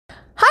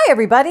Hi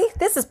everybody,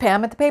 this is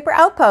Pam at the Paper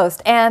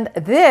Outpost, and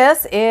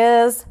this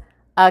is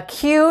a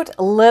cute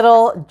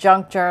little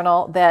junk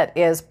journal that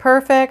is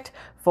perfect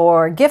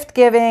for gift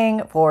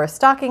giving, for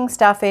stocking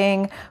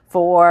stuffing,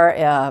 for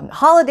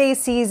holiday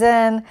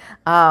season,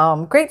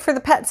 great for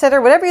the pet sitter,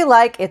 whatever you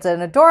like. It's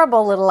an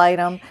adorable little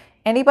item.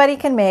 Anybody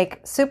can make,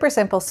 super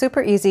simple,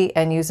 super easy,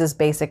 and uses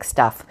basic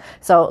stuff.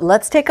 So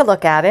let's take a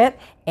look at it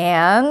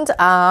and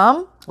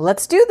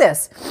let's do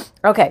this.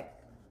 Okay.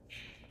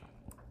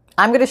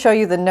 I'm going to show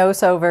you the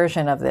no-sew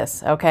version of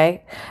this,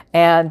 okay?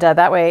 And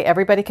that way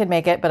everybody can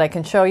make it, but I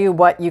can show you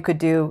what you could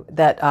do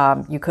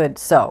that you could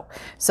sew.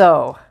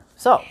 So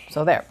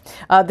there.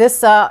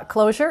 This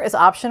closure is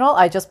optional.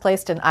 I just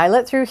placed an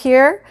eyelet through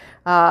here,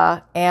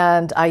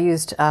 and I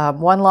used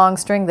one long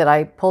string that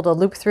I pulled a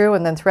loop through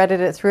and then threaded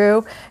it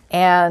through.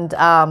 And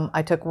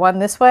I took one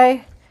this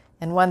way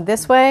and one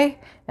this way,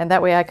 and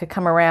that way I could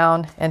come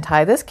around and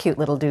tie this cute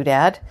little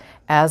doodad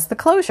as the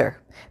closure.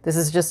 This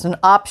is just an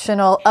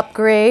optional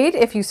upgrade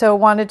if you so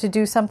wanted to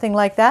do something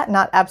like that.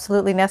 Not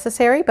absolutely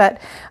necessary, but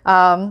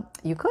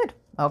you could.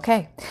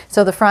 Okay,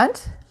 so the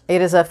front,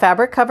 it is a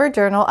fabric covered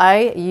journal.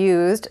 I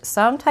used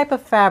some type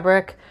of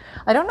fabric.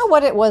 I don't know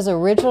what it was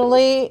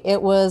originally.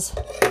 It was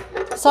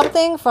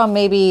something from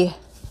maybe,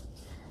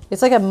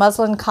 it's like a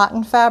muslin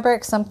cotton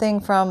fabric,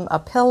 something from a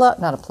pillow,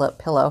 not a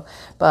pillow,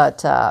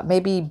 but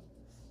maybe,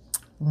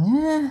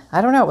 I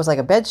don't know. It was like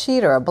a bed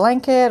sheet or a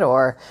blanket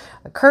or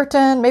a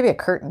curtain, maybe a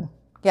curtain.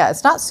 Yeah,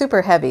 it's not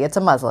super heavy. It's a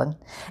muslin,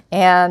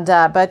 and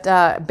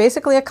but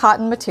basically a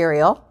cotton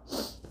material.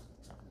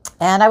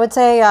 And I would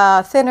say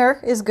thinner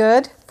is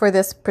good for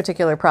this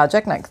particular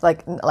project,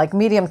 like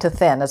medium to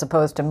thin as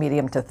opposed to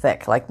medium to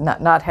thick, like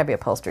not heavy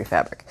upholstery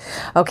fabric.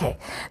 Okay,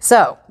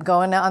 so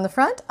going on the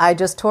front, I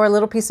just tore a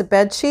little piece of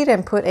bed sheet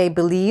and put a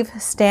Believe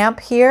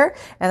stamp here,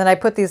 and then I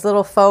put these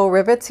little faux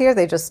rivets here.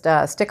 They just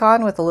stick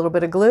on with a little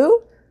bit of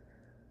glue.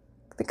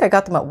 I think I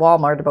got them at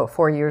Walmart about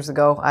 4 years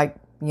ago.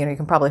 You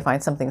can probably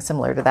find something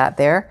similar to that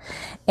there.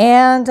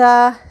 And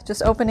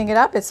just opening it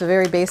up, it's a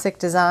very basic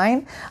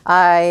design.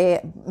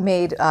 I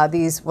made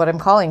these, what I'm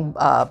calling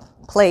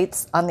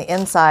plates on the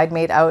inside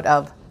made out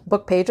of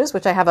book pages,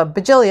 which I have a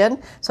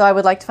bajillion. So I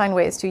would like to find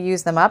ways to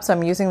use them up. So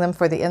I'm using them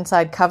for the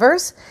inside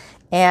covers.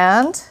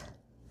 And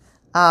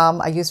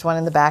I used one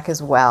in the back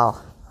as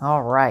well.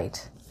 All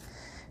right.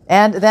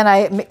 And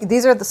then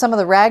these are some of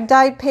the rag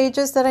dyed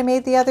pages that I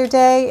made the other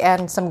day,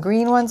 and some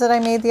green ones that I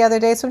made the other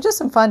day. So just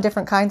some fun,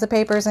 different kinds of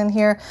papers in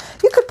here.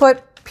 You could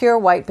put pure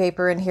white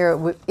paper in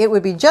here. It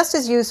would be just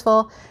as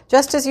useful,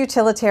 just as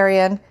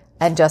utilitarian,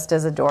 and just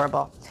as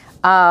adorable.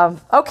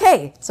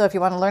 Okay, so if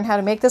you want to learn how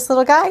to make this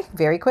little guy,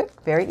 very quick,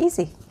 very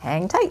easy.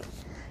 Hang tight.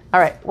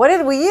 All right, what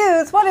did we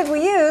use?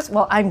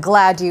 Well, I'm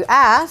glad you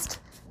asked.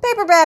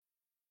 Paper bag.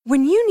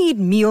 When you need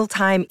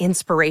mealtime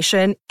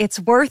inspiration,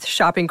 it's worth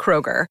shopping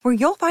Kroger, where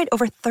you'll find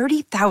over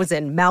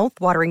 30,000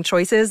 mouth-watering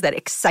choices that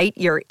excite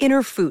your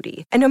inner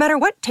foodie. And no matter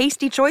what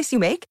tasty choice you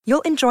make,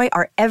 you'll enjoy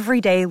our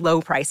everyday low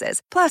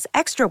prices, plus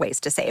extra ways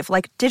to save,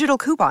 like digital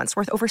coupons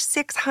worth over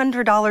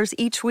 $600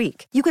 each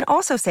week. You can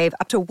also save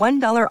up to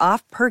 $1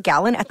 off per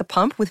gallon at the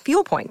pump with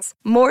fuel points.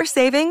 More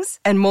savings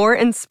and more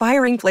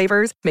inspiring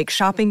flavors make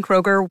shopping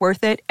Kroger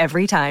worth it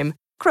every time.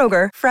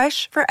 Kroger,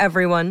 fresh for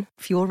everyone.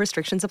 Fuel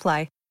restrictions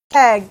apply.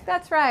 Bag,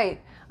 that's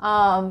right.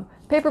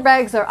 Paper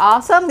bags are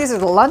awesome. These are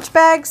the lunch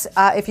bags.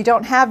 If you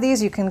don't have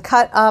these, you can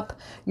cut up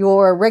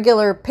your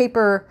regular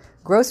paper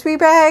grocery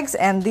bags,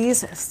 and the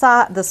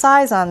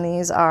size on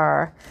these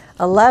are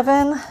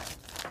 11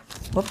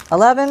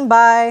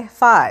 by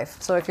 5.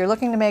 So if you're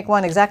looking to make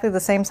one exactly the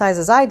same size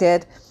as I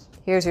did,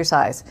 here's your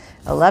size,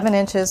 11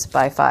 inches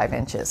by 5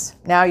 inches.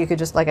 Now you could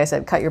just, like I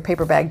said, cut your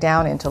paper bag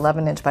down into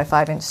 11 inch by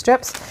 5 inch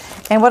strips.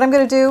 And what I'm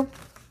going to do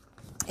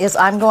is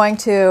I'm going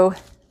to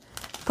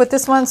put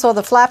this one so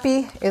the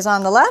flappy is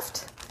on the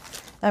left.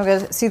 I'm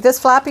going to see this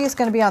flappy is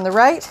going to be on the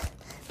right,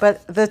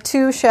 but the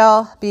two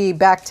shall be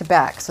back to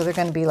back. So they're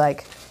going to be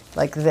like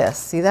this.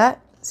 See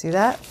that? See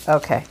that?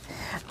 Okay.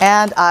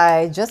 And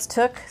I just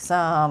took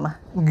some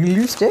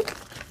glue stick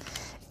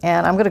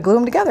and I'm going to glue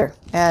them together.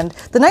 And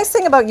the nice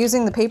thing about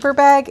using the paper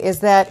bag is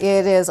that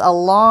it is a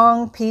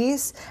long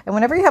piece. And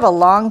whenever you have a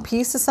long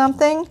piece of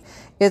something,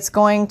 it's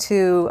going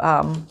to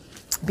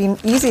be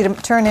easy to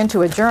turn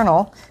into a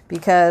journal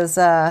because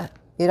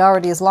it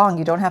already is long.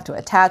 You don't have to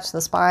attach the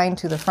spine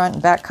to the front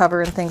and back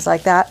cover and things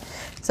like that.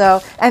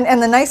 So,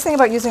 and the nice thing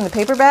about using the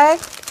paper bag,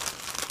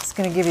 it's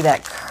going to give you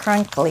that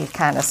crinkly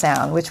kind of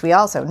sound, which we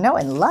also know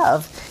and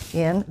love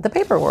in the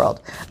paper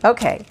world.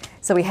 Okay,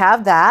 so we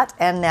have that,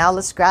 and now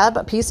let's grab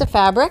a piece of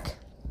fabric.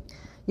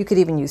 You could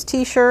even use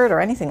t-shirt or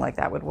anything like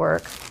that would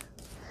work.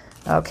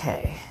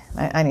 Okay,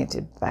 I need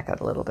to back out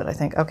a little bit, I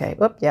think. Okay,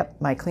 yep,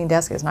 my clean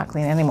desk is not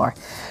clean anymore.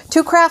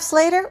 2 crafts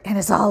later, and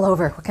it's all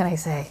over. What can I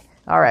say?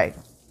 All right.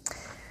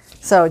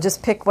 So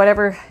just pick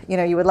whatever,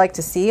 you would like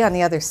to see on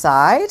the other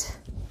side.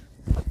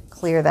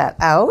 Clear that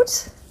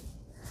out.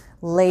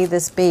 Lay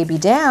this baby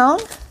down.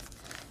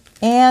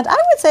 And I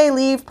would say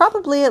leave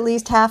probably at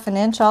least 1/2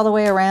 inch all the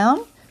way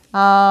around.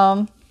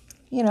 Half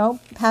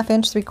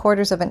inch,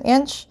 3/4 of an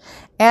inch.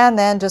 And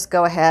then just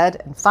go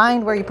ahead and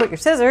find where you put your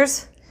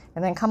scissors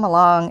and then come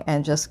along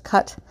and just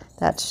cut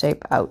that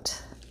shape out.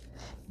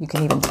 You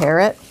can even tear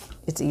it.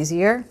 It's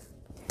easier.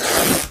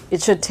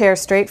 It should tear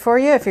straight for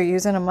you if you're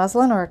using a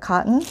muslin or a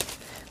cotton,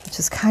 which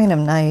is kind of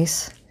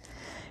nice.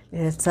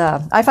 It's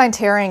I find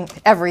tearing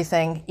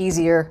everything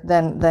easier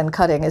than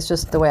cutting. It's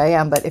just the way I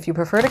am. But if you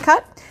prefer to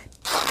cut,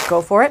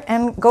 go for it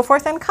and go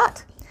forth and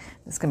cut.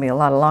 It's going to be a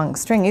lot of long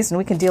stringies, and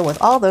we can deal with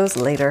all those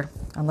later,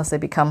 unless they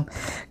become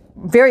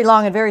very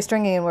long and very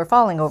stringy and we're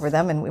falling over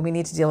them and we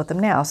need to deal with them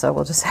now. So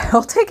we'll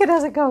take it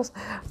as it goes.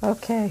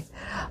 Okay.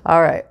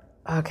 All right.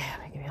 Okay.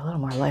 Let me give you a little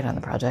more light on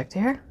the project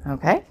here.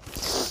 Okay.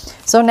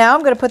 So now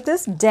I'm going to put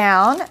this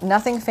down.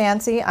 Nothing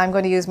fancy. I'm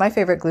going to use my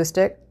favorite glue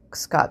stick,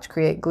 Scotch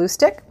Create glue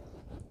stick.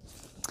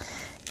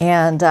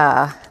 And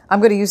I'm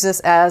going to use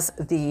this as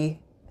the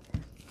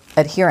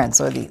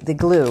adherence or the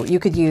glue. You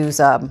could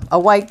use a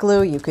white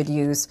glue. You could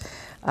use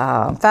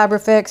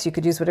Fabrifix. You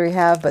could use whatever you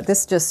have. But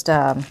this just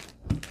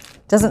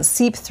doesn't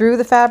seep through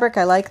the fabric.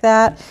 I like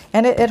that.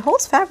 And it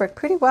holds fabric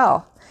pretty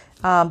well.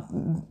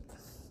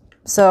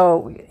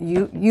 So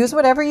you use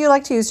whatever you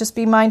like to use. Just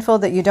be mindful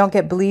that you don't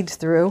get bleed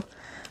through.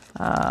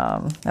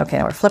 Okay,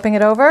 now we're flipping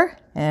it over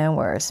and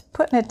we're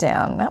putting it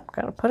down. Nope,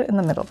 got to put it in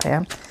the middle,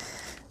 Pam.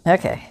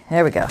 Okay,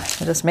 there we go.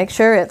 Just make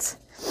sure it's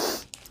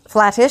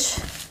flattish.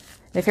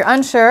 If you're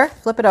unsure,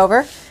 flip it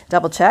over,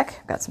 double check.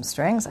 I've got some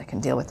strings. I can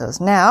deal with those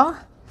now.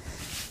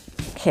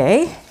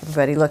 Okay,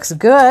 everybody looks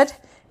good.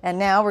 And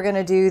now we're going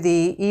to do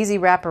the easy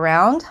wrap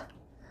around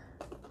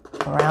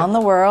the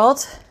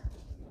world.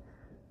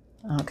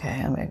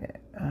 Okay,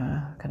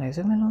 can I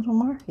zoom in a little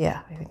more?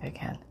 Yeah, I think I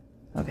can.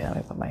 Okay, let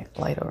me put my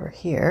light over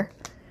here.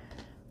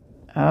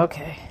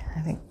 Okay,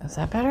 is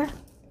that better?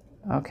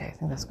 Okay, I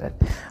think that's good.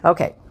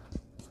 Okay,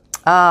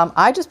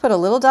 I just put a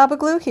little dab of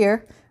glue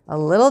here, a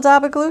little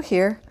dab of glue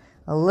here,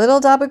 a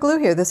little dab of glue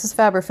here. This is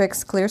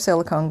Fabrifix clear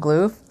silicone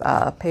glue,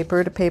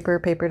 paper to paper,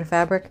 paper to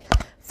fabric,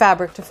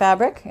 fabric to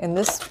fabric.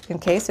 In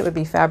case, it would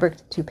be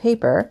fabric to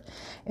paper.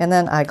 And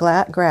then I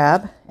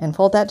grab and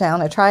fold that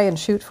down. I try and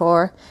shoot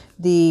for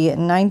the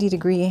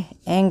 90-degree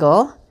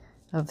angle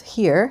of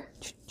here,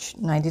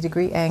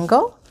 90-degree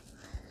angle.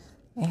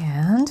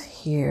 And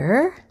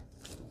here,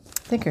 I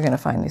think you're going to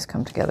find these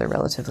come together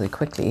relatively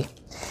quickly.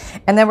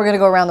 And then we're going to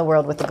go around the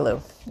world with the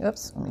glue.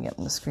 Oops, let me get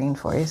on the screen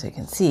for you so you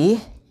can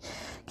see.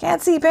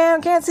 Can't see,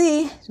 Pam, can't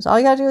see. Just all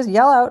you got to do is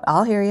yell out,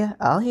 I'll hear you,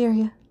 I'll hear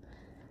you.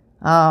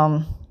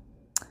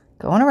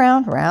 Going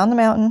around the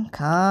mountain,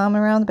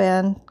 coming around the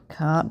bend,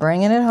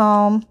 bringing it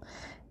home,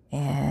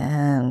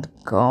 and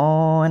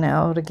going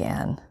out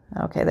again.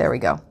 Okay, there we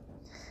go.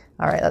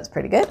 All right, that's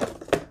pretty good.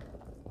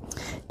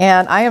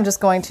 And I am just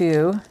going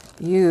to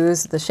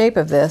use the shape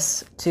of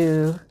this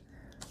to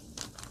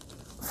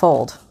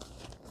fold.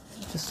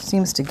 It just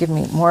seems to give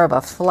me more of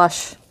a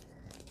flush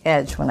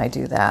edge when I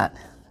do that.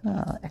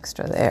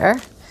 Extra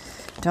there.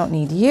 Don't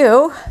need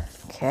you.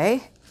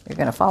 Okay, you're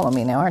going to follow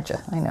me now, aren't you?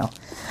 I know.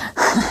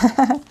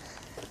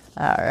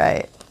 All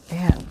right,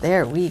 and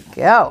there we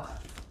go.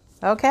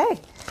 Okay,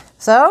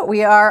 so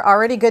we are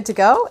already good to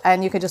go,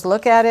 and you can just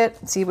look at it,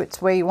 see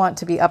which way you want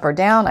to be up or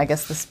down. I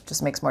guess this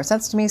just makes more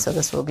sense to me, so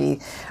this will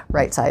be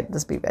right side,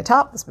 this will be my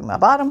top, this will be my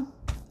bottom,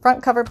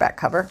 front cover, back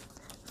cover,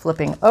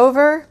 flipping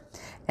over,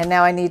 and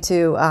now I need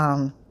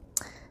to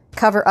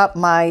cover up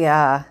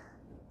my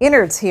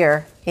innards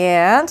here.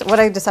 And what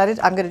I decided,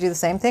 I'm going to do the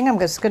same thing. I'm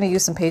just going to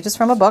use some pages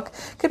from a book.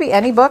 Could be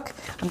any book.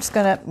 I'm just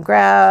going to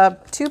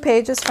grab 2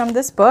 pages from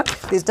this book.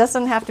 This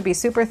doesn't have to be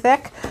super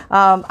thick.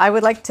 I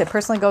would like to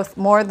personally go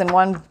more than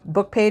 1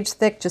 book page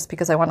thick just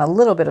because I want a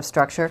little bit of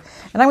structure.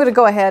 And I'm going to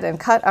go ahead and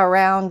cut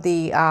around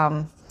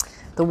the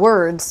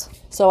words.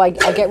 So I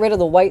get rid of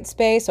the white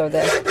space or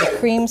the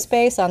cream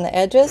space on the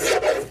edges.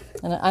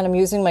 And I'm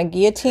using my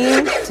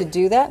guillotine to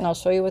do that. And I'll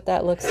show you what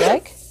that looks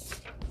like.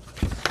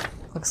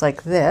 Looks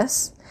like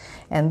this.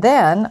 And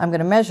then I'm going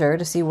to measure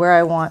to see where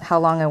I want, how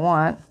long I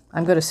want.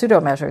 I'm going to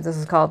pseudo measure. This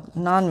is called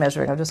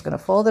non-measuring. I'm just going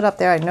to fold it up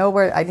there. I know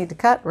where I need to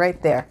cut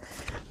right there.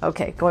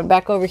 Okay, going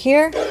back over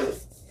here.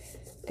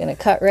 Going to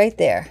cut right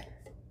there.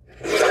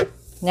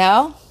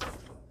 Now,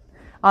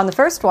 on the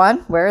first one,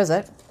 where is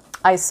it?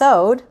 I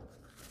sewed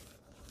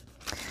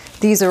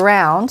these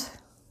around,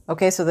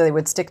 okay, so that they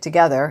would stick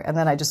together, and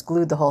then I just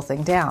glued the whole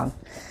thing down.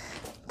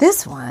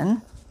 This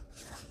one,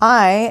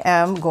 I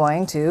am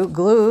going to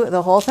glue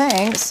the whole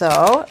thing,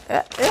 so,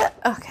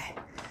 okay,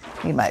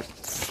 need my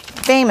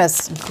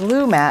famous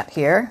glue mat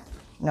here,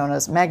 known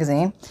as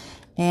magazine,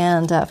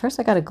 and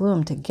first I got to glue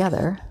them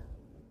together.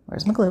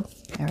 Where's my glue?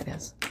 There it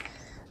is.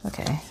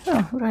 Okay,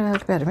 oh, who do I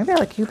like better? Maybe I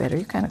like you better.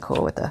 You're kind of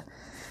cool with the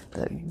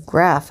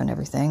graph and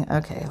everything.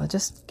 Okay, we'll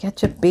just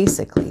get you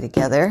basically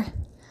together.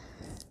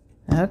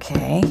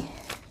 Okay,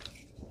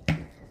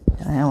 and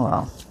then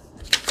we'll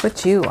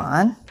put you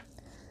on.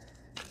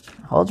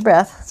 Hold your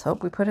breath. Let's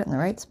hope we put it in the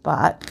right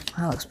spot.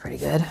 That looks pretty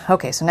good.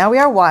 Okay, so now we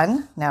are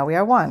one. Now we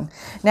are one.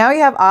 Now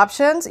you have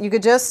options. You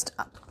could just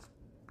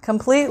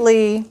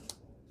completely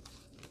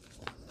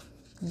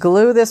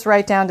glue this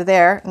right down to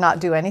there, not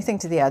do anything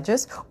to the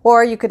edges.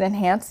 Or you could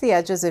enhance the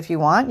edges if you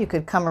want. You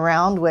could come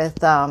around with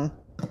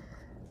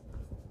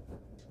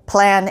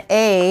plan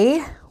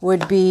A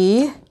would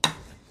be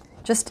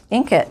just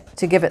ink it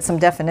to give it some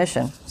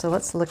definition. So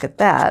let's look at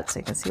that so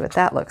you can see what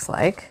that looks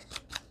like.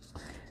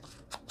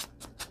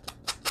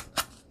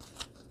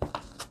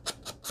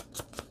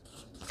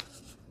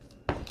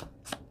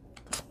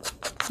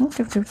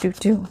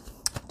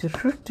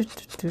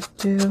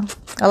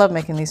 I love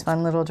making these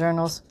fun little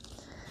journals.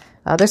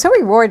 They're so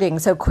rewarding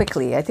so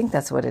quickly. I think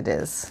that's what it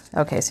is.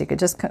 Okay, so you could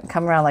just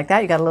come around like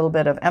that. You got a little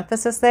bit of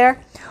emphasis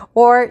there.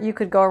 Or you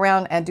could go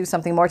around and do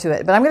something more to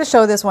it. But I'm going to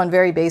show this one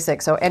very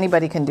basic, so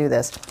anybody can do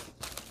this,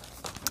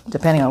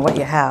 depending on what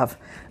you have.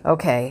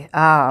 Okay,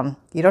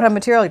 you don't have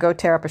material, you go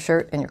tear up a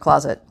shirt in your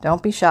closet.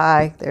 Don't be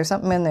shy. There's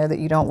something in there that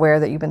you don't wear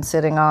that you've been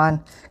sitting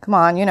on. Come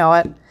on, you know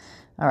it.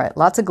 All right,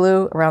 lots of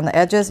glue around the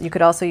edges. You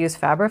could also use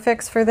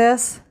Fabrifix for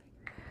this.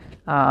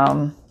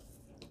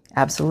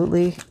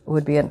 Absolutely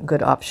would be a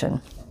good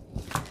option.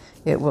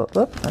 It will,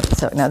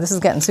 so now this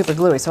is getting super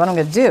gluey. So what I'm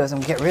going to do is I'm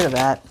going to get rid of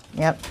that.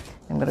 Yep,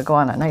 I'm going to go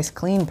on a nice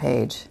clean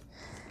page.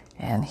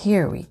 And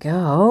here we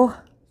go.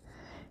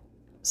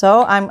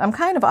 So I'm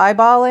kind of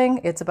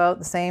eyeballing. It's about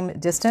the same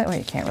distance. Well,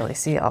 you can't really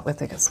see it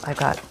with it because I've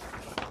got,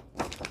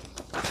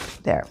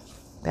 there,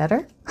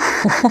 better.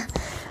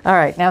 All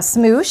right, now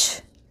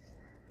smoosh.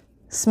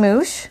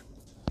 Smoosh,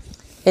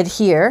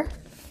 adhere.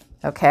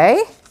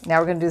 Okay, now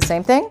we're going to do the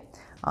same thing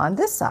on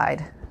this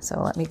side.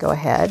 So let me go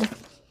ahead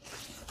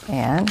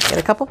and get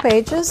a couple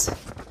pages.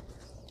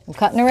 I'm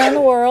cutting around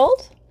the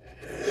world.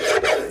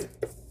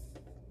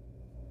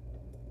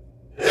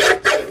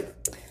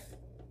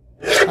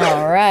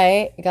 All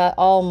right, got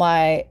all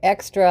my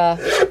extra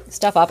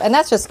stuff up, and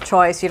that's just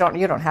choice. You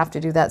don't have to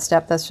do that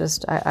step. That's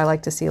just I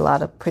like to see a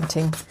lot of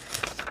printing,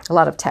 a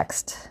lot of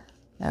text.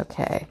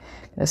 Okay.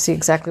 To see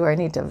exactly where I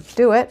need to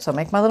do it. So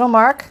make my little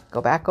mark,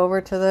 go back over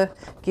to the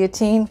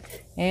guillotine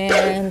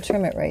and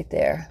trim it right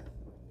there.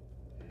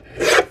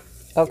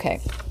 Okay.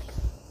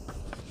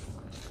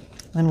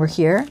 When we're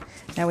here,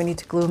 now we need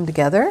to glue them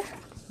together.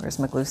 Where's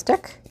my glue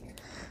stick?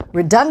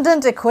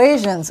 Redundant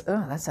equations.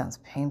 Oh, that sounds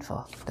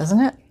painful,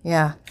 doesn't it?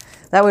 Yeah.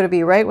 That would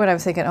be right when I'm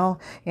thinking, oh,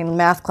 in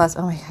math class,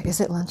 oh my God,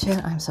 is it lunch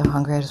yet? I'm so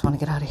hungry. I just want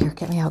to get out of here.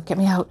 Get me out. Get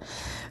me out.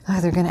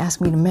 Oh, they're going to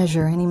ask me to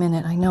measure any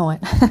minute. I know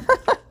it.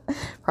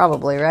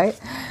 Probably, right?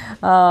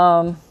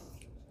 No,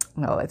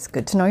 it's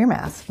good to know your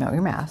math. Know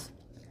your math.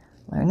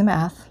 Learn the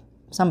math.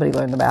 Somebody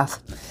learned the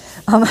math.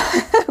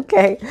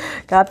 Okay,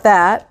 got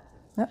that.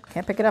 Oh,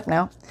 can't pick it up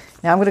now.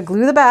 Now I'm going to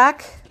glue the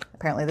back.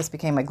 Apparently this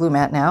became my glue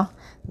mat now.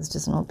 It's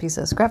just an old piece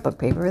of scrapbook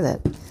paper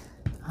that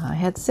I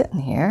had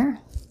sitting here.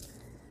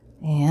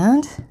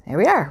 And there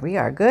we are. We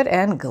are good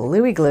and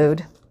gluey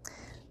glued.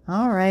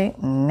 All right,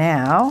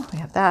 now we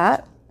have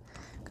that.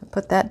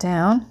 Put that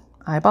down.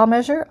 Eyeball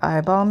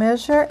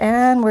measure,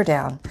 and we're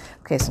down.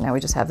 Okay, so now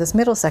we just have this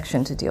middle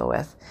section to deal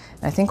with.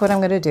 And I think what I'm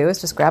going to do is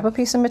just grab a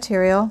piece of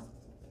material.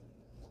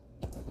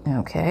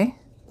 Okay.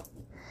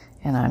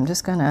 And I'm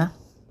just going to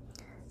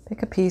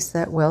pick a piece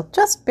that will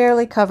just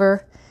barely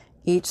cover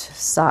each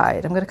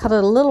side. I'm going to cut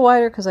it a little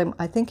wider because I'm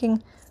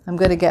thinking I'm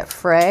going to get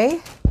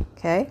fray.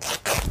 Okay.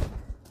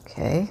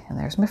 Okay, and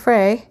there's my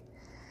fray.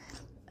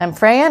 I'm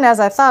fraying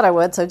as I thought I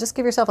would, so just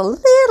give yourself a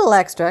little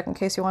extra in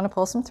case you want to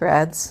pull some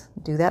threads.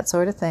 Do that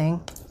sort of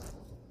thing.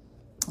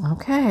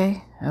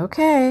 Okay,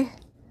 okay.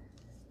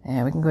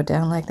 And we can go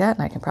down like that,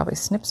 and I can probably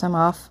snip some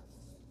off.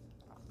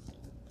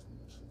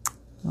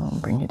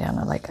 I'll bring you down.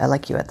 I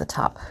like you at the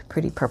top.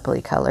 Pretty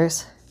purpley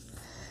colors.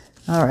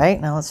 All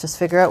right, now let's just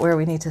figure out where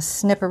we need to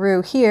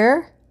snipperoo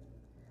here.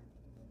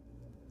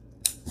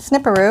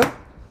 Snipperoo.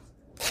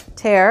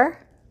 Tear.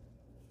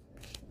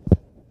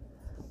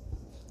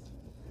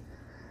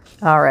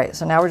 All right,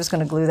 so now we're just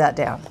going to glue that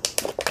down.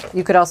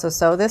 You could also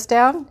sew this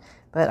down,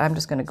 but I'm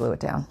just going to glue it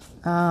down.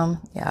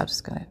 Yeah, I'm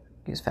just going to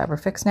use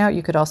Fabrifix now.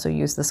 You could also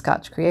use the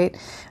Scotch Create. I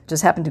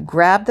just happened to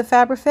grab the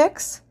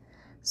Fabrifix,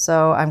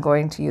 so I'm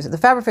going to use it. The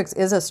Fabrifix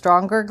is a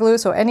stronger glue,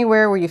 so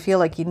anywhere where you feel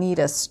like you need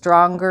a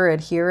stronger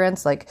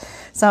adherence, like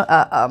some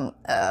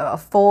a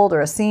fold or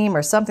a seam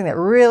or something that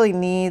really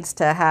needs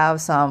to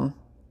have some,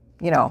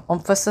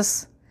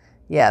 emphasis,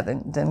 yeah,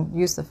 then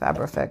use the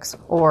Fabrifix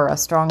or a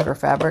stronger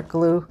fabric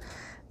glue.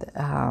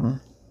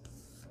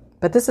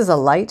 But this is a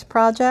light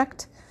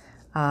project,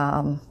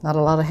 not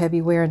a lot of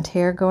heavy wear and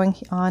tear going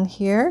on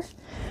here.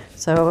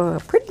 So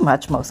pretty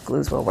much most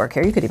glues will work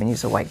here. You could even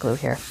use a white glue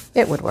here.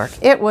 It would work.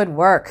 It would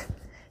work.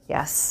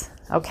 Yes.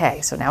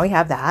 Okay, so now we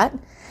have that,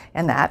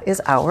 and that is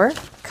our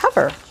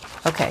cover.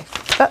 Okay.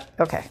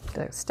 Okay.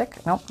 Did it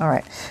stick? No. All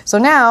right. So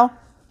now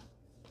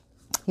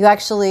you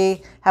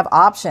actually have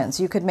options.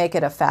 You could make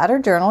it a fatter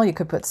journal. You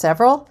could put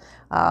several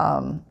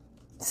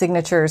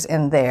signatures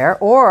in there,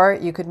 or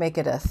you could make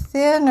it a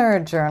thinner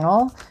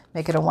journal,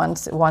 make it a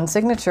one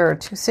signature or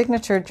two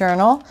signature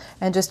journal,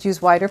 and just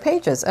use wider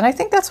pages. And I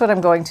think that's what I'm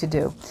going to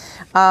do.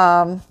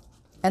 And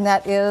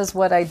that is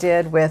what I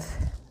did with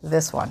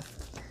this one.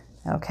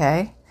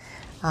 Okay.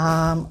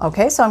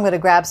 Okay, so I'm going to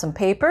grab some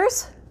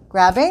papers.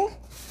 Grabbing.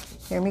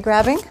 Hear me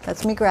grabbing?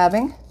 That's me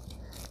grabbing.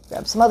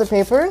 Grab some other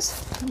papers.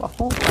 A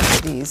whole bunch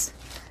of these.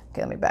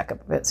 Okay, let me back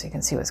up a bit so you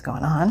can see what's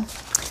going on.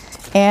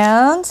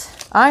 And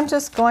I'm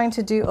just going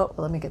to do, oh,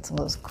 let me get some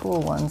of those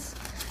cool ones.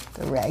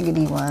 The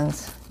raggedy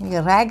ones.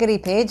 You raggedy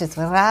pages,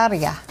 where are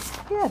ya?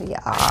 Here you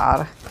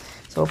are.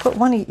 So we'll put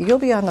one, you'll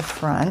be on the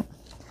front.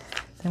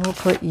 Then we'll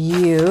put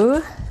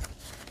you.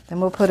 Then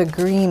we'll put a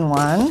green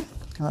one.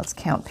 Let's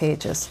count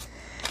pages.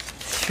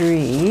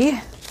 3.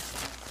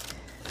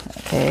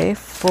 Okay,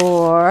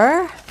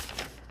 4.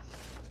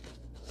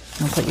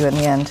 I'll put you in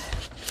the end.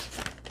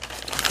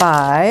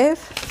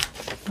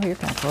 5. Oh, you're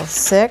kind of cool.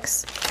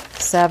 6,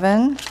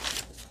 7.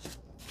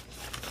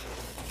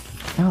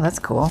 Oh, that's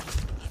cool.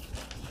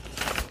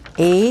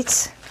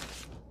 8,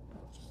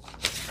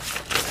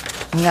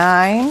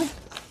 9,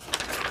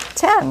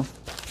 10.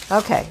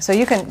 Okay, so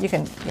you can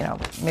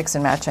mix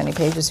and match any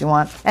pages you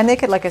want, and they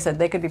could, like I said,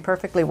 they could be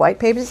perfectly white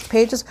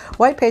pages.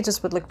 White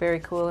pages would look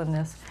very cool in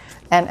this,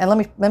 and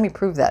let me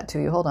prove that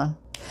to you. Hold on.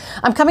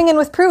 I'm coming in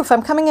with proof.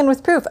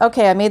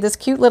 Okay, I made this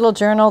cute little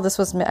journal. This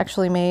was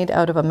actually made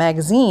out of a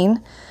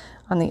magazine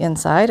on the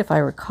inside, if I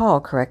recall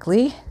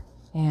correctly.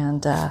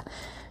 And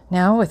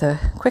now with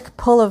a quick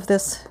pull of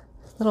this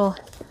little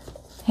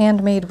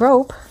handmade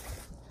rope,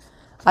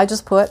 I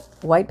just put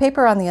white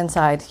paper on the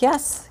inside.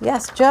 Yes,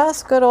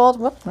 just good old,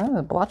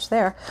 blotch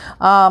there.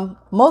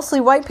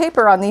 Mostly white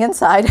paper on the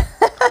inside.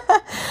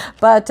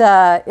 But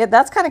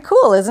that's kind of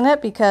cool, isn't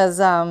it? Because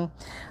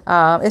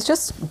it's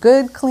just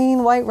good,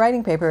 clean, white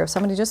writing paper. If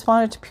somebody just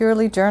wanted to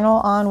purely journal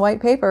on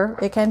white paper,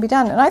 it can be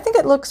done. And I think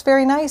it looks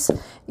very nice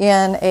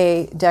in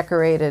a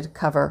decorated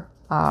cover,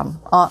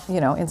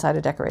 inside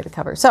a decorated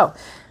cover. So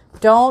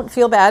don't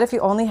feel bad if you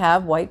only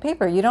have white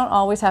paper. You don't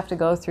always have to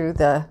go through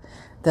the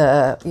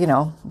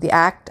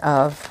act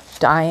of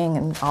dyeing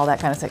and all that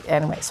kind of stuff.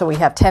 Anyway, so we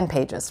have 10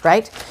 pages,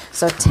 right?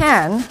 So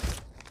 10.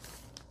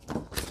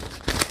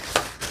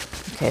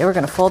 Okay, we're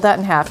going to fold that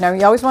in half. Now,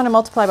 you always want to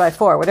multiply by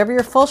 4. Whatever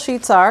your full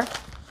sheets are,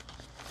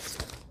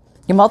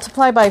 you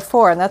multiply by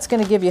 4, and that's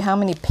going to give you how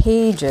many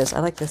pages.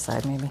 I like this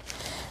side, maybe.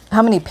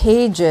 How many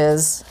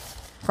pages,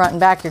 front and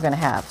back, you're going to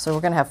have. So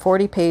we're going to have a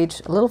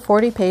little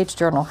 40-page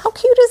journal. How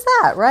cute is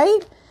that,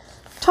 right?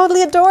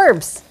 Totally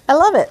adorbs. I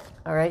love it.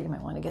 All right, you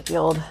might want to get the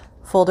old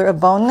folder of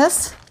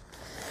boneness.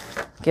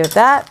 Give it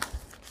that.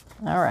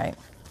 All right.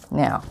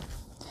 Now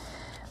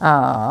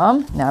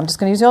I'm just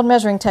going to use the old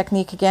measuring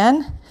technique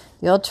again.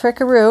 The old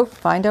trickaroo.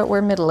 Find out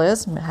where middle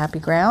is. Happy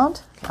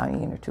ground. Oh,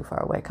 you're too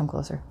far away. Come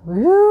closer.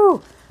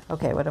 Woo!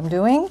 Okay, what I'm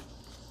doing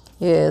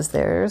is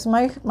there's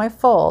my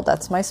fold.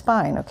 That's my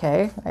spine,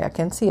 okay? I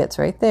can see it's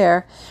right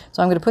there.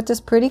 So I'm going to put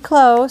this pretty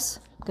close.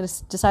 I'm going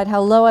to decide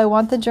how low I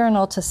want the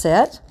journal to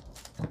sit.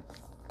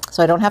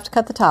 So I don't have to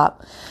cut the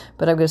top.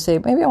 But I'm going to say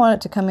maybe I want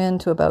it to come in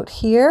to about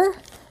here.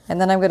 And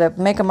then I'm going to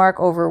make a mark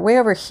way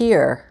over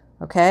here,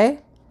 okay?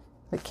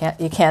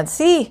 You can't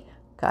see.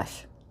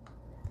 Gosh.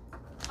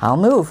 I'll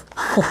move.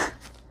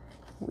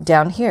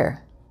 Down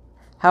here.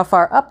 How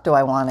far up do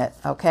I want it?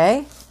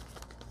 Okay.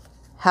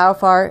 How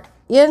far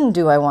in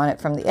do I want it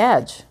from the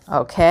edge?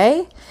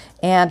 Okay.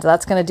 And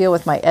that's going to deal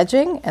with my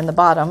edging and the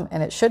bottom,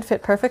 and it should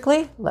fit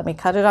perfectly. Let me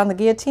cut it on the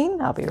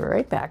guillotine. I'll be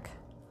right back.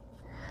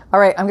 All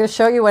right, I'm going to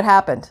show you what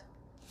happened.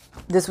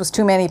 This was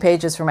too many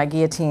pages for my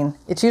guillotine.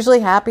 It's usually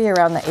happy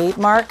around the 8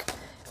 mark.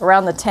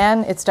 Around the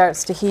 10, it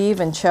starts to heave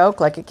and choke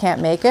like it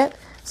can't make it.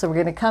 So we're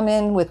going to come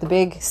in with the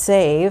big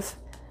save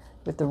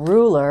with the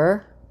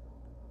ruler.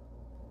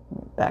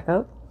 Back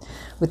up.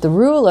 With the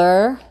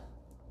ruler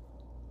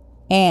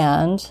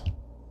and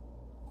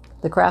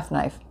the craft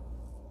knife.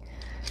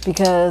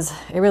 Because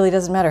it really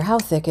doesn't matter how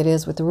thick it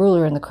is with the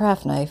ruler and the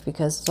craft knife,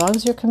 because as long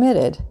as you're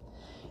committed,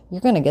 you're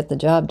going to get the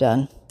job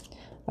done.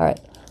 All right,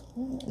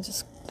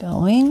 just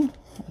going.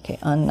 Okay,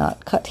 I'm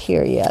not cut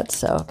here yet,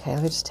 so okay,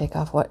 let me just take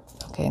off what,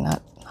 okay,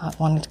 not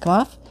wanting to come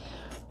off.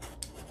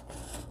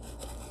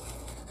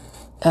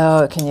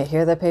 Oh, can you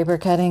hear the paper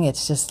cutting?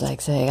 It's just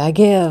like saying, I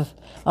give.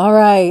 All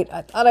right,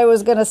 I thought I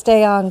was going to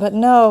stay on, but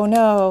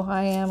no,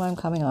 I'm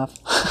coming off.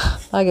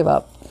 I give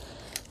up.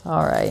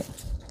 All right,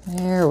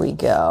 there we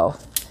go.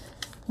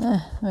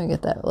 Let me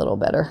get that a little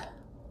better.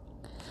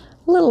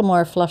 A little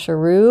more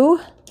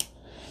flusheroo.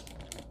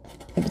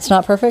 If it's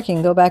not perfect, you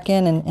can go back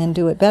in and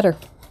do it better.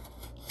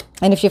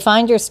 And if you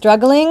find you're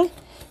struggling,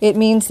 it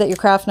means that your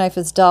craft knife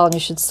is dull and you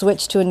should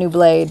switch to a new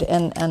blade.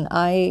 And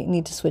I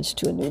need to switch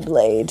to a new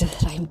blade.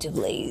 I'm too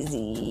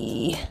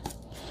lazy.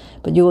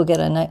 But you will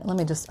get a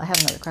nice, I have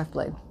another craft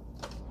blade.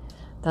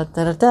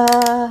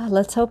 Da-da-da-da.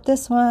 Let's hope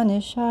this one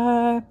is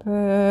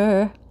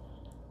sharper.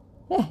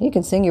 Yeah, you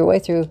can sing your way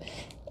through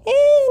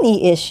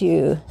any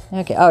issue.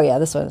 Okay, oh yeah,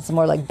 this one is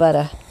more like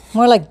butter.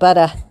 More like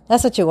butter.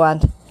 That's what you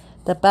want.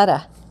 The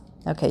butter.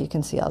 Okay, you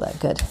can see all that.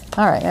 Good.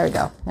 All right, there we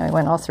go. Now we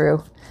went all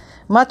through.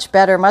 Much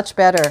better, much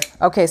better.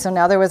 Okay, so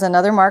now there was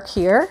another mark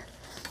here.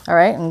 All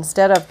right,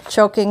 instead of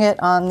choking it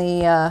on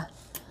the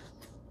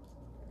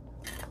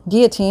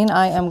guillotine,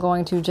 I am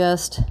going to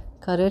just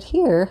cut it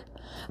here.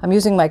 I'm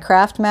using my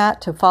craft mat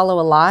to follow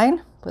a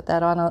line. Put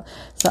that on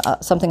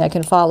something I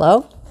can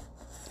follow.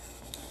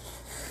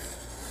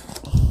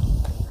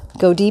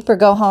 Go deep or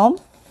go home.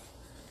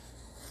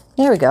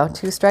 There we go,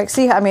 2 strikes.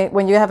 See, I mean,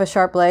 when you have a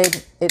sharp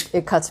blade,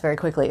 it cuts very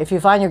quickly. If you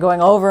find you're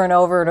going over and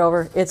over and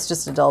over, it's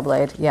just a dull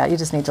blade. Yeah, you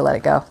just need to let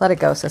it go. Let it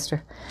go,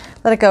 sister.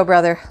 Let it go,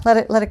 brother.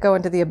 Let it go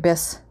into the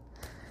abyss.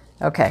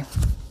 Okay,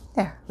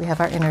 there, we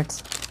have our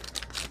innards.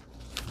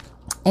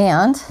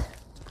 And,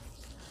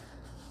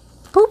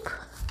 boop,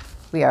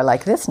 we are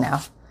like this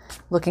now.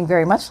 Looking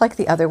very much like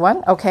the other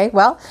one. Okay,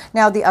 well,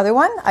 now the other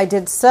one, I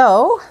did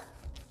sew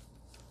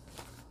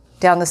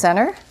down the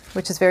center,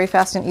 which is very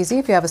fast and easy.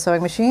 If you have a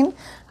sewing machine,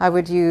 I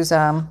would use,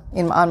 on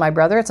my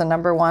brother, it's a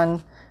number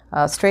 1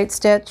 straight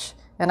stitch,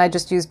 and I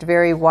just used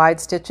very wide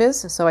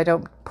stitches so I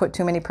don't put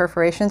too many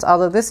perforations.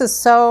 Although this is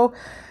so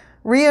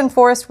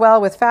reinforced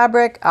well with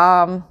fabric,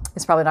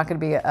 it's probably not going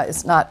to be,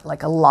 it's not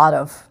like a lot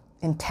of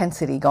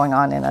intensity going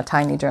on in a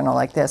tiny journal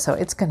like this, so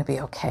it's going to be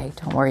okay.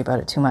 Don't worry about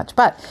it too much.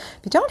 But if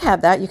you don't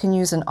have that, you can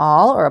use an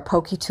awl or a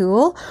pokey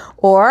tool,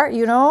 or,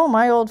 you know,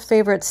 my old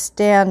favorite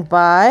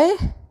standby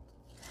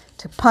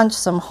to punch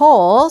some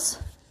holes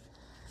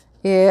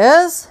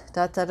is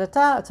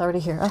it's already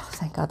here. Oh,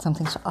 thank God,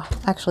 something's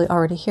actually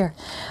already here.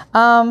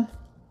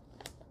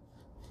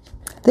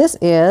 This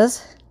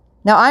is,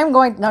 now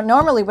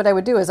normally what I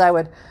would do is I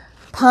would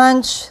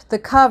punch the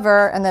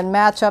cover and then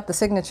match up the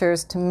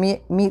signatures to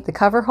meet the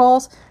cover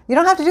holes. You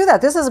don't have to do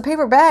that. This is a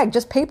paper bag,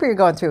 just paper you're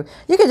going through.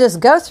 You could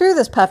just go through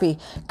this puppy,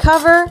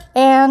 cover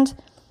and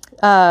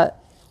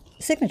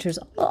signatures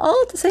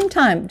all at the same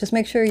time. Just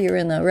make sure you're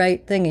in the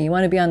right thingy. You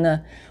want to be on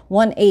the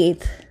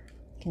 1/8.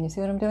 Can you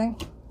see what I'm doing?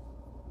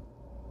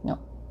 No,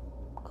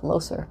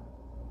 closer.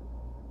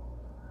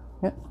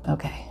 Yep.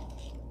 Okay,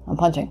 I'm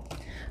punching.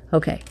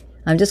 Okay,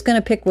 I'm just going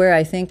to pick where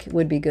I think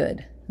would be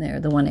good. There,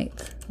 the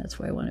 1/8. That's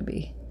where I want to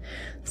be.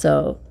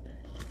 So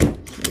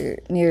you're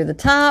near the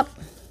top.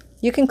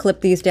 You can clip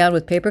these down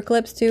with paper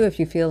clips too if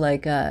you feel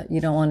like you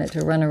don't want it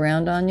to run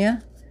around on you.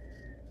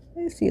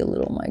 I see a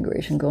little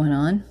migration going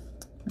on.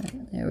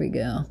 Right, there we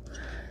go.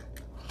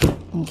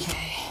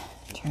 Okay,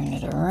 turn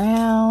it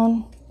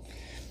around.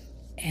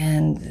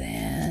 And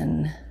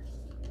then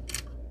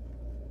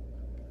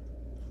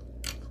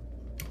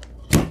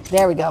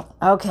there we go.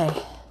 Okay.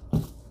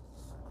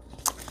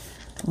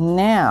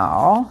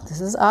 Now,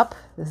 this is up,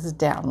 this is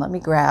down. Let me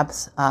grab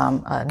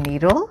a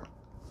needle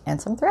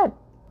and some thread.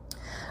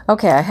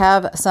 Okay, I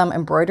have some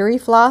embroidery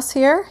floss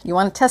here. You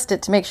want to test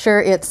it to make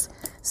sure it's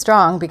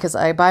strong because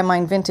I buy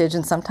mine vintage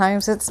and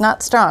sometimes it's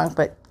not strong,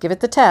 but give it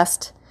the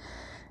test.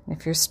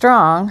 If you're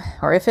strong,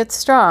 or if it's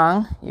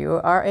strong,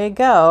 you are a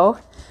go.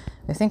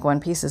 I think one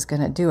piece is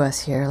going to do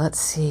us here. Let's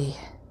see.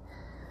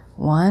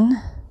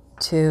 1,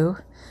 2,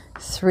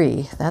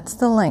 3. That's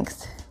the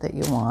length that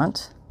you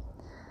want.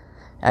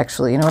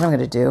 Actually, you know what I'm going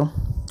to do?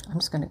 I'm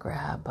just going to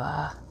grab,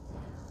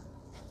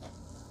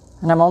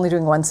 and I'm only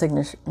doing one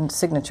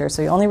signature,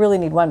 so you only really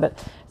need one, but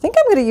I think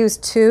I'm going to use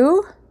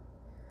 2,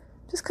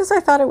 just because I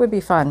thought it would be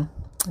fun.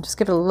 Just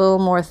give it a little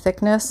more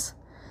thickness.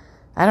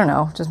 I don't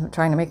know, just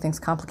trying to make things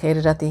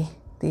complicated at the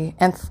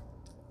nth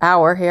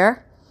hour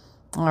here.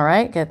 All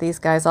right, get these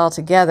guys all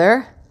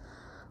together.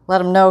 Let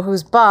them know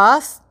who's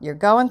boss. You're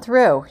going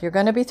through. You're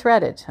going to be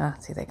threaded. Oh,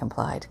 see, they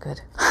complied.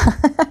 Good.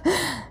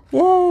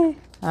 Yay.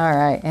 All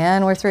right,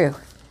 and we're through.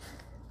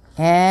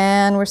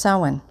 And we're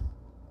sewing.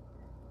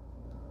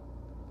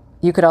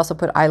 You could also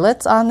put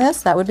eyelets on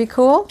this. That would be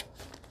cool.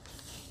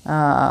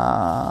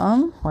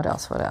 What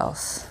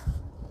else?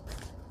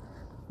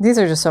 These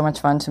are just so much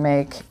fun to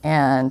make.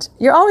 And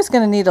you're always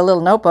going to need a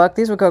little notebook.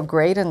 These would go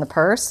great in the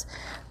purse.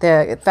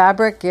 The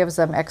fabric gives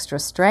them extra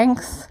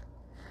strength.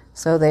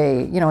 So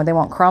they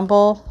won't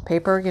crumble.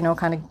 Paper,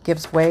 kind of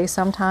gives way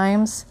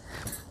sometimes.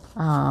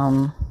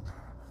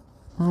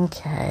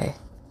 Okay.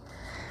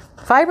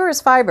 Fiber is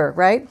fiber,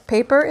 right?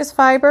 Paper is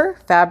fiber.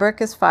 Fabric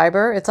is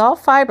fiber. It's all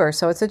fiber.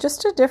 So it's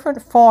just a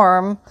different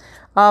form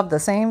of the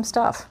same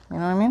stuff. You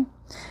know what I mean?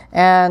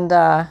 And,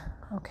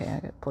 okay, I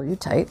got to pull you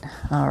tight.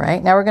 All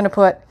right. Now we're going to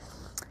put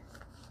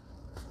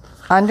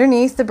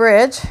underneath the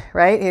bridge,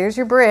 right? Here's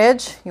your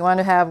bridge. You want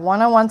to have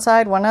one on one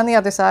side, one on the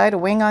other side, a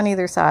wing on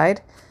either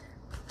side.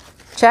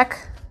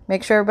 Check.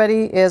 Make sure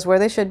everybody is where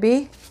they should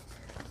be.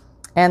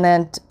 And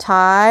then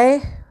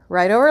tie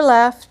right over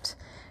left.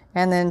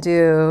 And then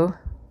do...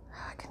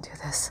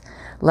 this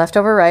left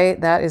over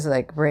right. That is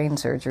like brain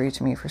surgery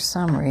to me for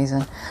some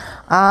reason.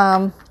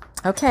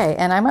 Okay,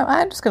 and I'm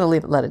just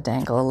going to let it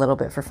dangle a little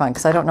bit for fun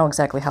because I don't know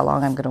exactly how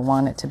long I'm going to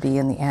want it to be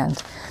in the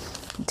end.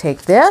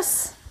 Take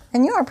this,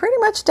 and you are pretty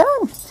much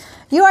done.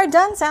 You are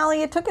done,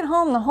 Sally. You took it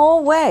home the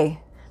whole way.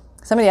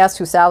 Somebody asked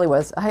who Sally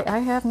was. I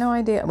have no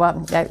idea.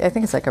 Well, I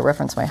think it's like a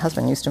reference my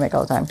husband used to make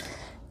all the time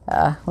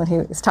when he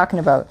was talking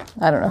about,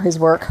 I don't know, his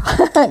work.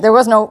 There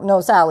was no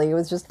Sally. It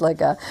was just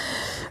like a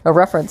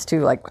reference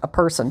to like a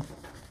person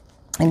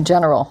in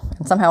general,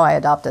 and somehow I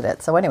adopted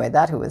it. So anyway,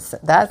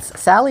 that's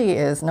Sally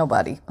is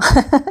nobody.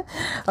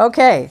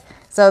 Okay,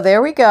 so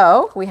there we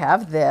go. We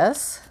have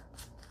this,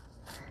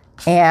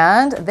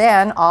 and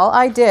then all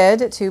I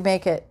did to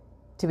make it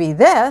to be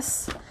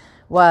this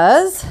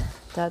was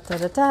bed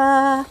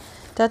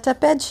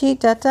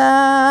sheet.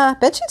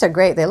 Bed sheets are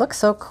great. They look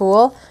so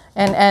cool,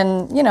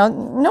 And you know,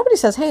 nobody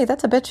says, hey,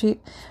 that's a bed sheet.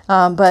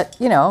 But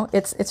you know,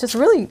 it's just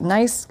really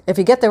nice. If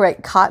you get the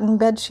right cotton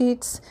bed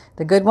sheets,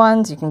 the good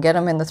ones, you can get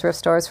them in the thrift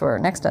stores for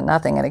next to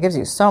nothing. And it gives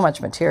you so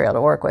much material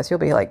to work with. You'll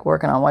be like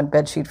working on one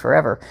bed sheet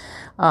forever.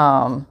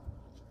 Let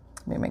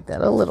me make that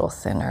a little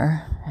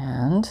thinner.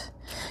 And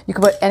you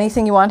can put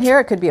anything you want here.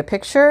 It could be a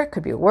picture. It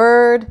could be a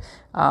word.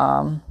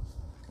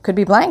 Could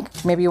be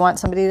blank. Maybe you want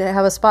somebody to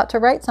have a spot to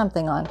write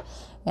something on.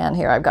 And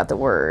here I've got the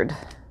word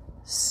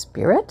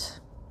spirit.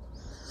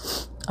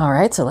 All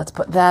right, so let's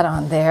put that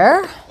on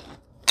there.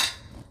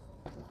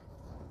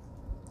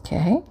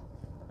 Okay,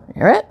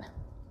 hear it?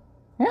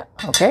 Yeah,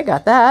 okay,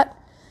 got that.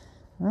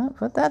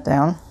 Put that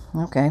down.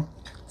 Okay.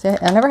 See,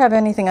 I never have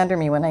anything under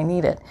me when I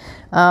need it.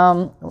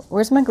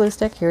 Where's my glue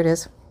stick? Here it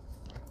is.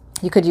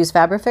 You could use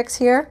Fabrifix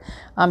here.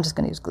 I'm just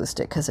going to use glue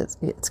stick because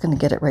it's going to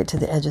get it right to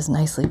the edges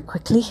nicely,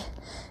 quickly.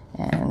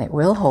 And it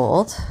will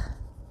hold.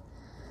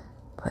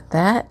 Put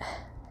that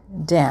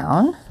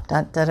down.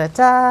 Da da da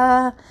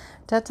da.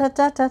 Da, da,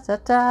 da, da, da,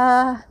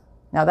 da.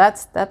 Now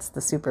that's the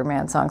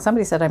Superman song.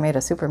 Somebody said I made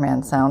a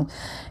Superman sound,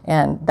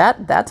 and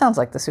that sounds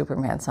like the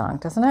Superman song,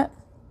 doesn't it?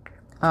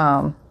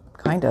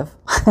 Kind of.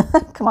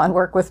 Come on,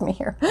 work with me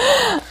here.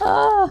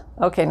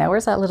 Okay, now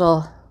where's that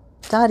little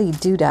dotty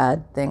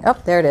doodad thing? Oh,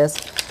 there it is.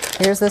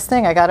 Here's this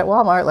thing I got at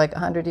Walmart like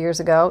 100 years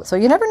ago. So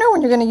you never know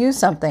when you're going to use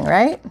something,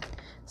 right?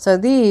 So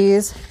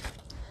these,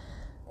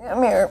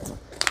 come here.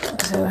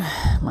 So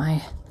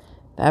my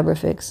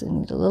Fabrifix, I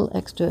need a little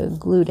extra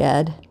glue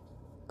dad.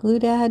 Glue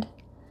dad.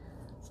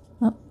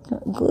 Oh,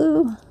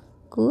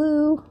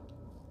 glue.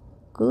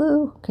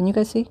 Can you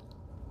guys see?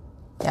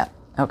 Yeah,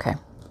 okay.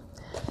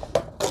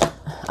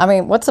 I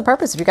mean, what's the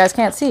purpose if you guys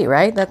can't see,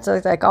 right? That's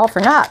like all for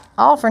naught.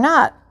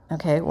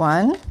 Okay,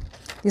 one.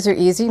 These are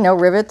easy, no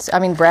rivets. I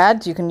mean,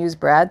 brads, you can use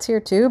brads here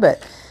too,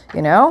 but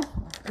you know,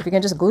 if you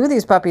can just glue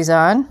these puppies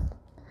on,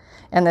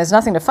 and there's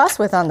nothing to fuss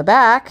with on the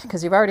back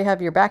because you've already have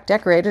your back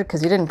decorated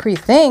because you didn't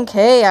pre-think,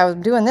 hey, I was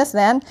doing this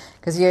then,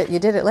 because you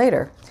did it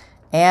later.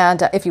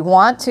 And if you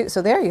want to,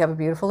 so there you have a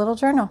beautiful little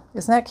journal.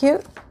 Isn't that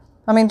cute?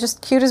 I mean,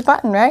 just cute as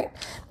button, right?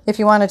 If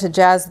you wanted to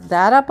jazz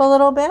that up a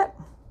little bit,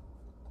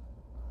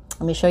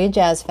 let me show you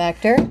jazz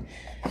factor.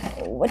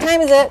 What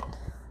time is it?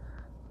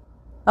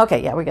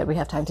 Okay, yeah, we're good. We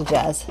have time to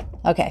jazz.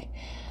 Okay.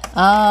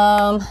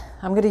 I'm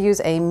going to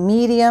use a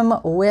medium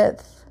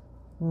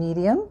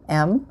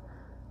M,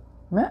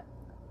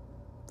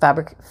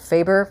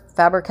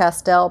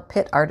 Faber-Castell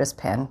Pitt Artist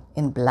Pen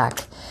in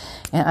black.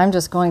 And I'm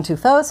just going to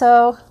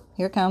so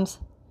here it comes.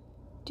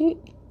 Doot,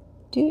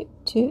 doot,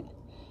 doot,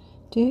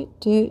 doot,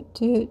 doot,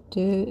 doot,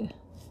 doot.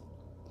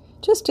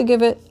 Just to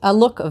give it a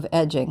look of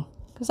edging.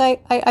 Because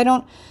I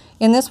don't,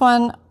 in this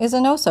one is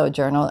a no-sew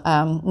journal.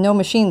 No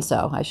machine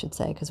sew, I should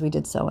say, because we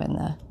did sew in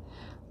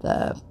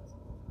the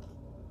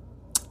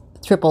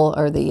triple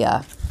or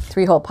the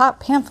three-hole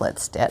pamphlet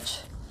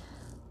stitch.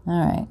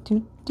 All right.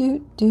 Doot,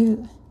 doot,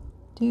 doot.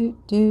 Do,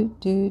 do,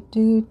 do,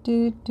 do,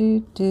 do, do,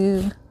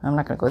 do. I'm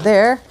not going to go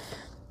there.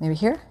 Maybe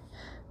here.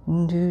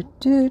 Do,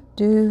 do,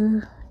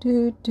 do,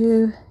 do,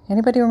 do.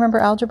 Anybody remember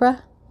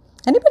algebra?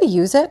 Anybody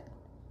use it?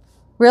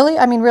 Really?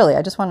 I mean, really,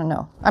 I just want to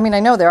know. I mean, I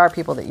know there are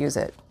people that use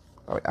it,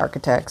 or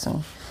architects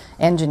and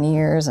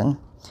engineers and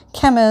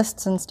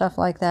chemists and stuff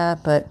like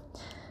that, but,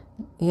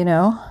 you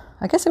know,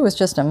 I guess it was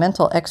just a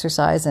mental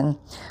exercise, and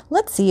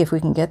let's see if we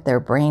can get their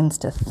brains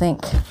to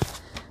think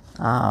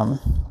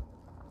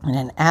in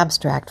an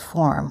abstract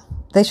form.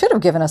 They should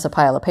have given us a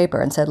pile of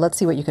paper and said, let's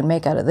see what you can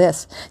make out of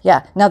this.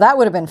 Yeah, now that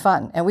would have been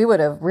fun, and we would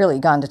have really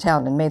gone to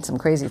town and made some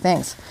crazy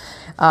things.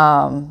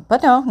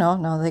 But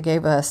no, they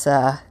gave us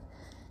A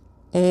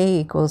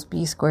equals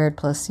B squared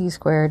plus C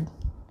squared.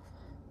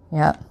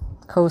 Yeah,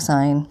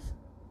 cosine.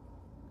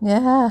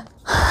 Yeah.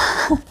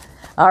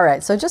 All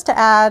right, so just to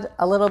add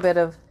a little bit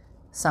of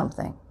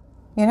something,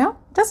 you know?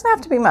 It doesn't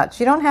have to be much.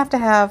 You don't have to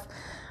have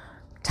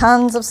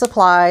tons of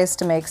supplies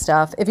to make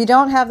stuff. If you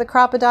don't have the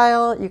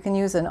crocodile, you can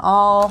use an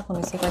awl.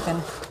 Let me see if I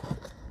can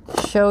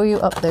show you.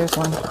 Oh, there's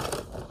one.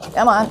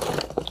 Come on.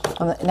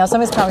 Now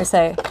somebody's probably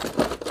say,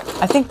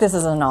 I think this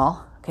is an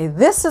awl. Okay,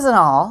 this is an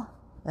awl,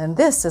 and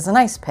this is an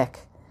ice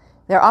pick.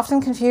 They're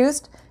often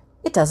confused.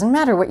 It doesn't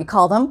matter what you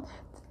call them.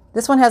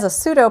 This one has a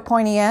pseudo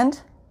pointy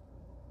end.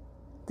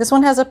 This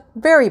one has a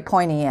very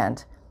pointy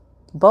end.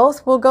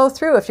 Both will go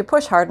through if you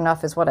push hard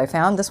enough, is what I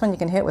found. This one you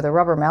can hit with a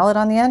rubber mallet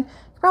on the end.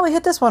 You probably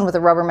hit this one with a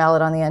rubber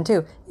mallet on the end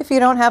too, if you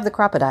don't have the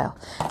crocodile.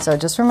 So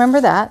just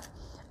remember that.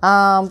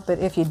 But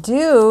if you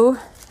do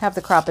have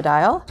the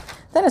crocodile,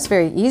 then it's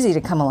very easy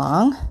to come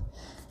along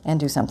and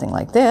do something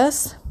like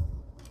this.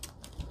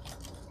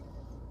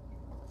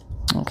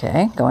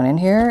 Okay, going in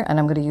here, and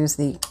I'm going to use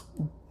the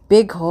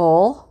big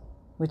hole,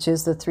 which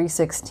is the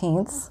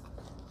 3/16.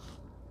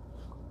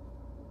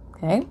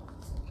 Okay.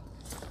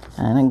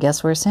 And then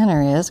guess where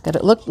center is. Got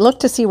to look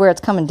to see where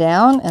it's coming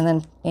down, and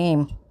then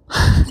aim.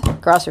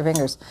 Cross your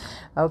fingers.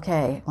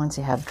 Okay, once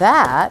you have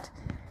that,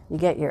 you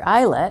get your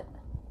eyelet.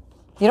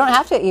 You don't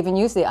have to even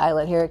use the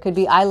eyelet here. It could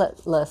be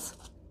eyeletless.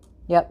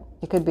 Yep,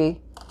 it could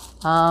be.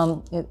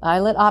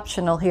 Eyelet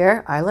optional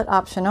here. Eyelet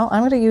optional.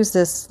 I'm going to use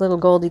this little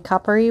goldy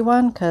coppery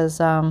one because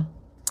kind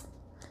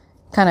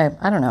of,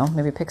 I don't know,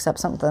 maybe picks up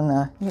something.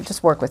 You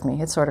just work with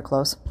me. It's sort of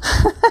close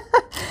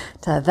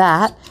to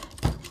that.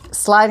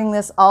 Sliding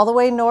this all the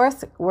way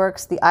north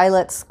works the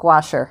eyelet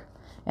squasher.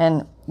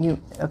 And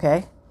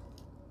okay.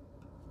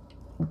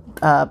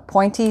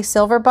 Pointy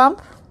silver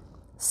bump,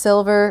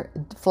 silver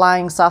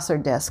flying saucer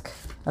disc.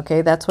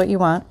 Okay, that's what you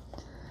want.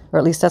 Or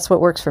at least that's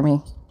what works for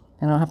me.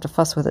 I don't have to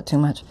fuss with it too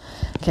much.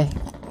 Okay,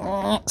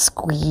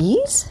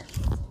 squeeze.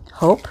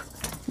 Hope.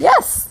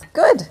 Yes,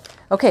 good.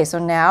 Okay, so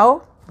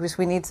now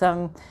we need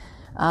some,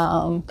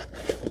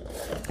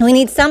 we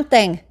need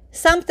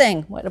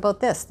something. What about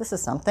this? This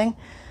is something.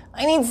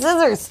 I need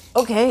scissors.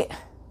 Okay,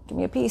 give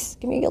me a piece.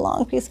 Give me a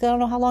long piece. I don't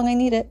know how long I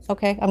need it.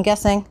 Okay, I'm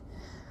guessing.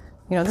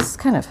 You know,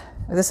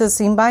 this is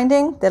seam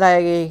binding that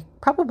I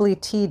probably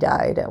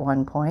tea-dyed at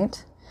one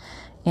point.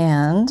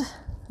 And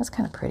that's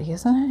kind of pretty,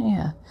 isn't it?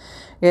 Yeah.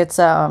 It's,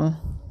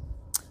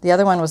 the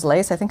other one was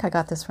lace. I think I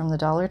got this from the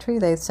Dollar Tree.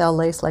 They sell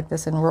lace like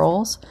this in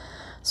rolls,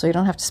 so you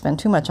don't have to spend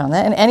too much on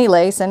that. And any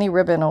lace, any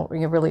ribbon,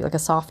 really like a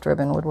soft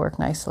ribbon would work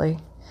nicely.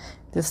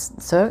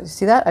 So you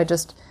see that?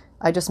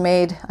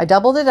 I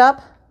doubled it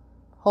up,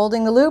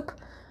 holding the loop,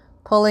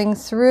 pulling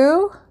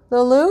through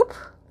the loop,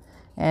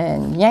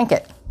 and yank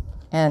it.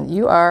 And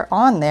you are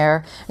on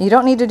there. You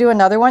don't need to do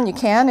another one. You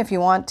can if you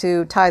want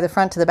to tie the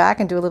front to the back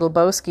and do a little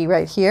bow ski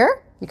right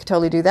here. You could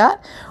totally do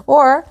that.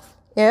 Or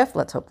if,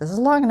 let's hope this is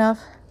long enough,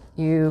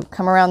 you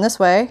come around this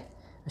way.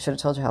 I should have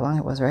told you how long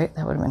it was, right?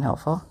 That would have been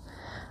helpful.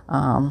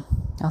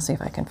 I'll see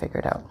if I can figure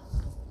it out.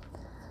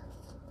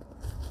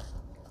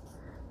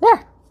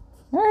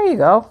 There you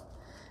go.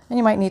 And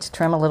you might need to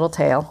trim a little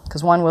tail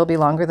because one will be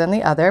longer than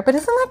the other. But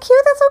isn't that cute?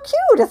 That's so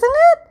cute, isn't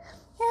it?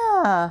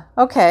 Yeah.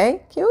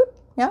 Okay. Cute.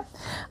 Yeah.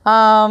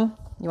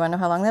 You want to know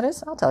how long that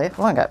is? I'll tell you.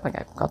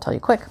 I'll tell you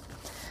quick.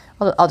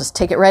 I'll just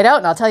take it right out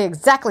and I'll tell you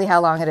exactly how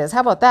long it is.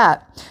 How about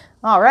that?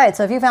 All right.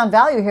 So if you found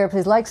value here,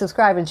 please like,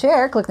 subscribe, and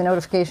share. Click the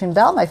notification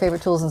bell. My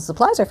favorite tools and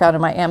supplies are found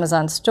in my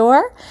Amazon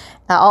store.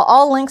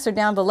 All links are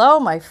down below.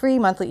 My free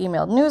monthly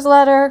emailed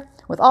newsletter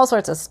with all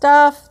sorts of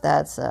stuff.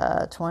 That's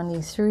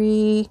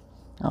 23.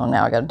 Oh,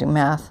 now I got to do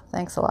math.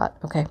 Thanks a lot.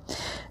 Okay.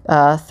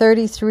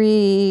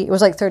 33. It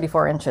was like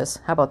 34 inches.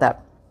 How about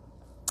that?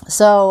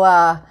 So,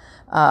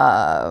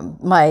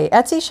 my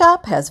Etsy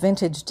shop has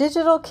vintage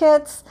digital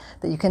kits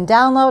that you can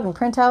download and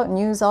print out and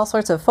use all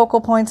sorts of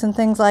focal points and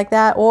things like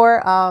that.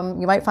 Or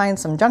you might find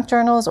some junk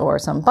journals or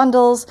some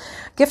bundles,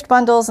 gift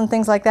bundles and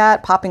things like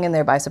that, popping in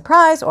there by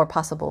surprise or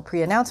possible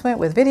pre-announcement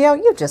with video.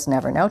 You just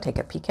never know. Take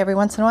a peek every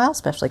once in a while,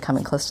 especially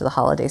coming close to the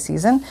holiday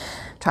season,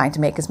 trying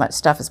to make as much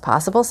stuff as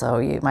possible. So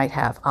you might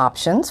have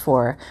options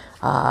for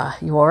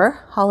your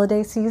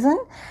holiday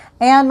season.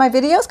 And my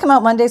videos come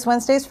out Mondays,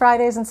 Wednesdays,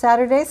 Fridays, and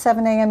Saturdays,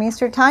 7 a.m.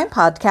 Eastern Time.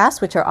 Podcasts,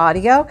 which are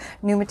audio.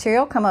 New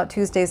material come out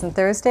Tuesdays and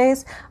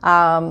Thursdays.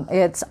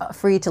 It's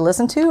free to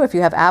listen to if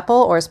you have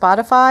Apple or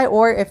Spotify,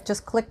 or if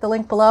just click the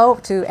link below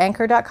to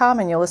anchor.com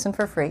and you'll listen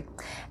for free.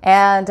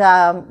 And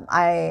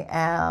I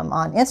am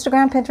on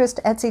Instagram,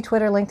 Pinterest, Etsy,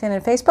 Twitter, LinkedIn,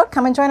 and Facebook.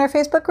 Come and join our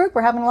Facebook group.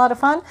 We're having a lot of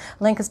fun.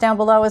 Link is down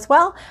below as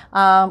well.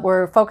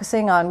 We're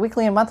focusing on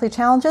weekly and monthly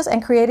challenges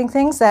and creating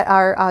things that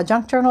are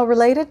junk journal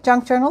related,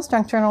 junk journals,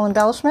 junk journal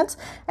embellishments,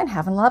 and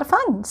having a lot of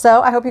fun.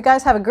 So I hope you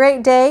guys have a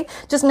great day.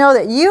 Just know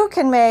that you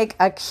can make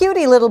a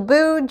cutie little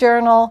boo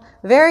journal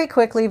very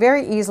quickly,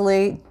 very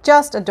easily,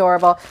 just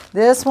adorable.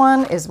 This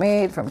one is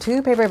made from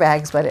 2 paper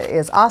bags, but it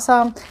is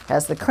awesome.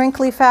 Has the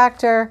crinkly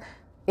factor.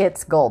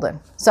 It's golden.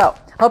 So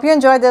hope you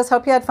enjoyed this.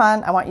 Hope you had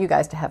fun. I want you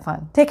guys to have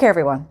fun. Take care,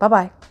 everyone.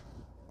 Bye-bye.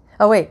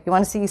 Oh, wait, you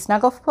want to see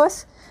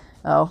Snugglepuss?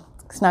 Oh,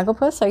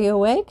 Snugglepuss, are you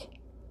awake?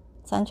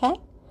 Sunshine?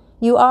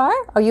 You are?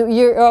 Oh,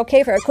 you're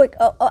okay for a quick,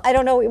 I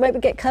don't know, we might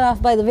get cut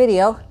off by the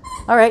video.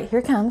 All right, here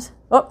it comes.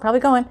 Oh, probably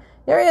going.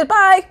 There he is,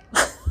 bye.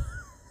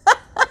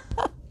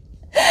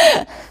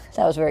 That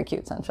was very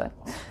cute, Sunshine.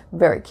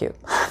 Very cute.